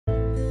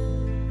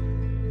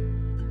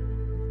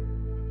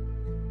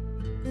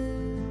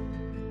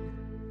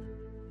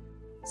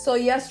So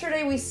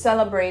yesterday we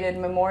celebrated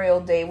Memorial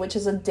Day, which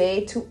is a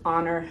day to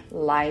honor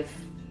life.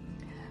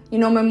 You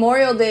know,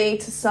 Memorial Day,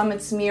 to some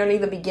it's merely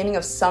the beginning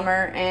of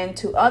summer, and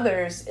to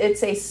others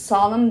it's a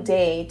solemn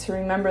day to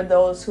remember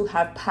those who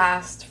have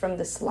passed from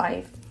this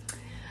life.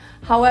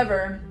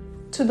 However,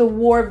 to the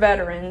war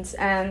veterans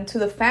and to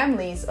the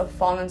families of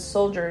fallen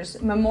soldiers,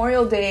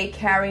 Memorial Day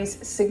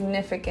carries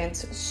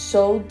significance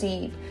so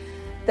deep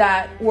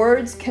that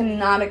words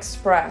cannot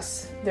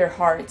express their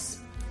hearts.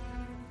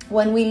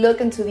 When we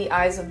look into the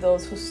eyes of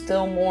those who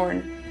still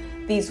mourn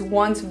these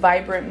once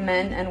vibrant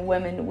men and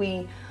women,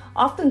 we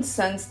often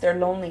sense their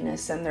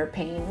loneliness and their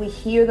pain. We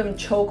hear them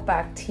choke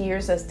back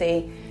tears as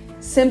they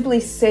simply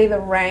say the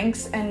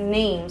ranks and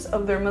names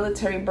of their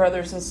military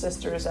brothers and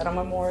sisters at a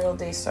Memorial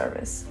Day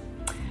service.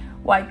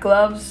 White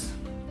gloves,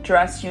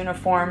 dress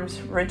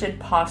uniforms, rigid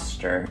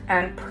posture,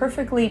 and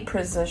perfectly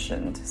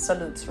positioned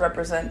salutes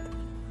represent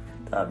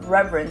the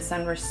reverence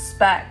and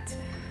respect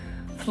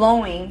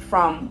flowing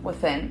from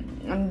within.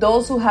 And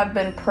those who have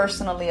been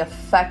personally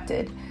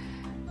affected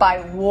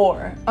by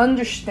war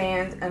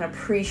understand and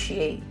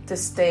appreciate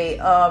this day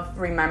of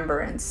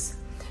remembrance.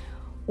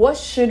 What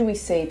should we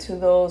say to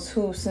those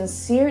who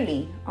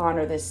sincerely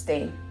honor this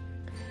day?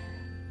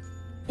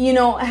 You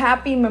know,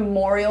 Happy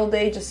Memorial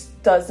Day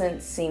just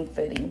doesn't seem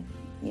fitting.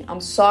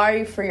 I'm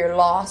sorry for your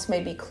loss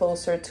may be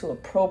closer to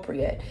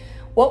appropriate.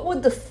 What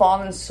would the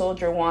fallen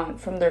soldier want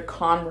from their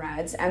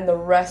comrades and the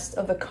rest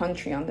of the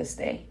country on this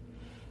day?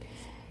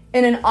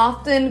 In an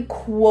often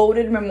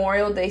quoted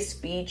Memorial Day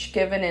speech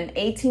given in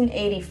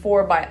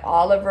 1884 by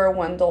Oliver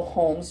Wendell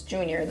Holmes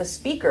Jr., the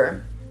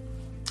speaker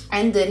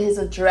ended his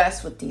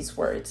address with these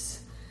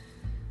words: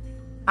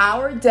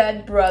 "Our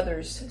dead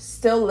brothers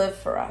still live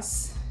for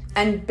us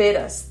and bid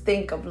us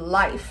think of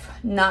life,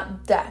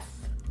 not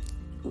death,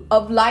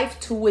 of life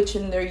to which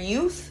in their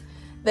youth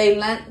they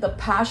lent the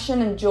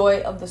passion and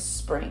joy of the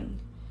spring."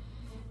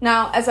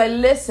 Now, as I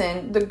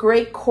listen, the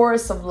great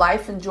chorus of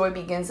life and joy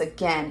begins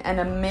again, and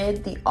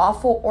amid the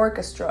awful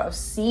orchestra of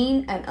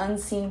seen and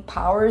unseen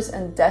powers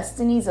and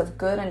destinies of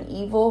good and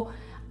evil,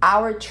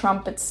 our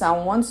trumpets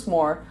sound once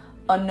more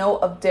a note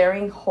of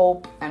daring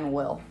hope and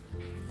will.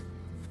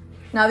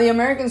 Now, the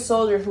American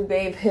soldier who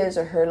gave his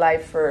or her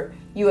life for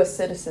U.S.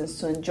 citizens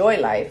to enjoy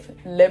life,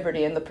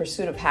 liberty, and the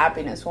pursuit of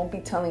happiness won't be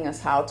telling us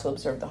how to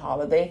observe the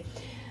holiday.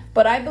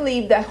 But I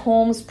believe that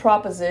Holmes'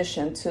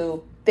 proposition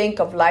to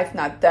think of life,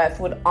 not death,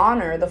 would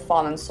honor the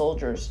fallen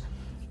soldiers.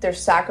 Their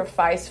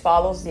sacrifice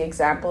follows the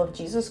example of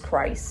Jesus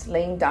Christ,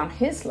 laying down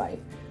his life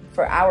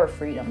for our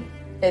freedom.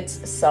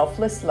 It's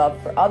selfless love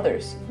for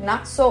others,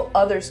 not so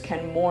others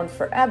can mourn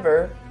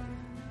forever,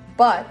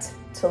 but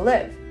to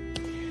live.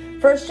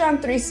 1 John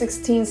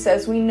 3:16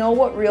 says, "We know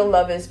what real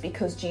love is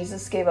because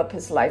Jesus gave up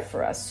his life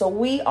for us. So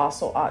we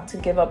also ought to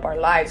give up our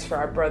lives for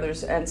our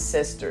brothers and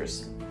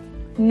sisters."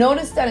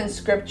 Notice that in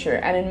scripture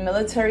and in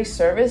military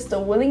service, the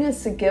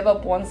willingness to give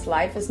up one's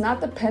life is not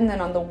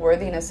dependent on the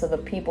worthiness of the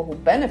people who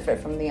benefit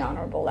from the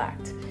honorable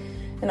act.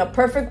 In a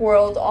perfect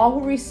world, all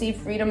who receive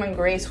freedom and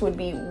grace would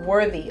be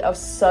worthy of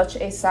such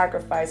a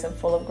sacrifice and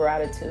full of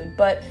gratitude.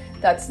 But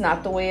that's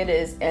not the way it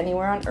is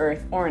anywhere on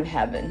earth or in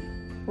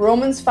heaven.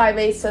 Romans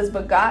 5:8 says,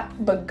 But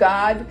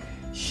God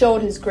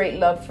showed his great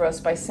love for us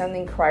by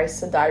sending Christ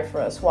to die for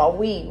us while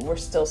we were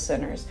still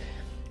sinners.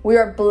 We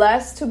are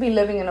blessed to be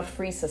living in a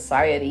free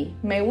society.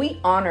 May we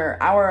honor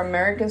our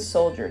American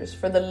soldiers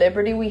for the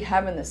liberty we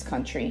have in this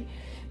country.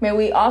 May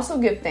we also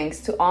give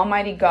thanks to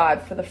Almighty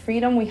God for the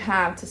freedom we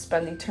have to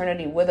spend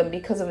eternity with him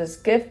because of his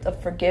gift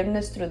of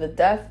forgiveness through the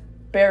death,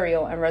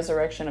 burial, and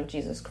resurrection of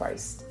Jesus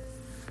Christ.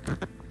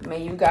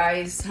 May you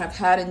guys have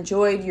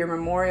enjoyed your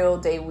Memorial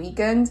Day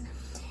weekend,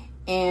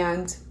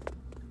 and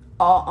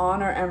all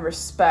honor and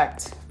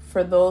respect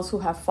for those who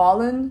have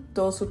fallen,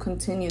 those who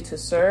continue to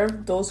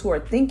serve, those who are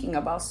thinking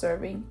about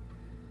serving.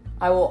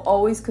 I will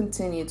always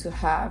continue to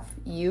have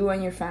you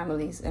and your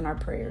families in our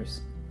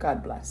prayers.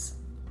 God bless.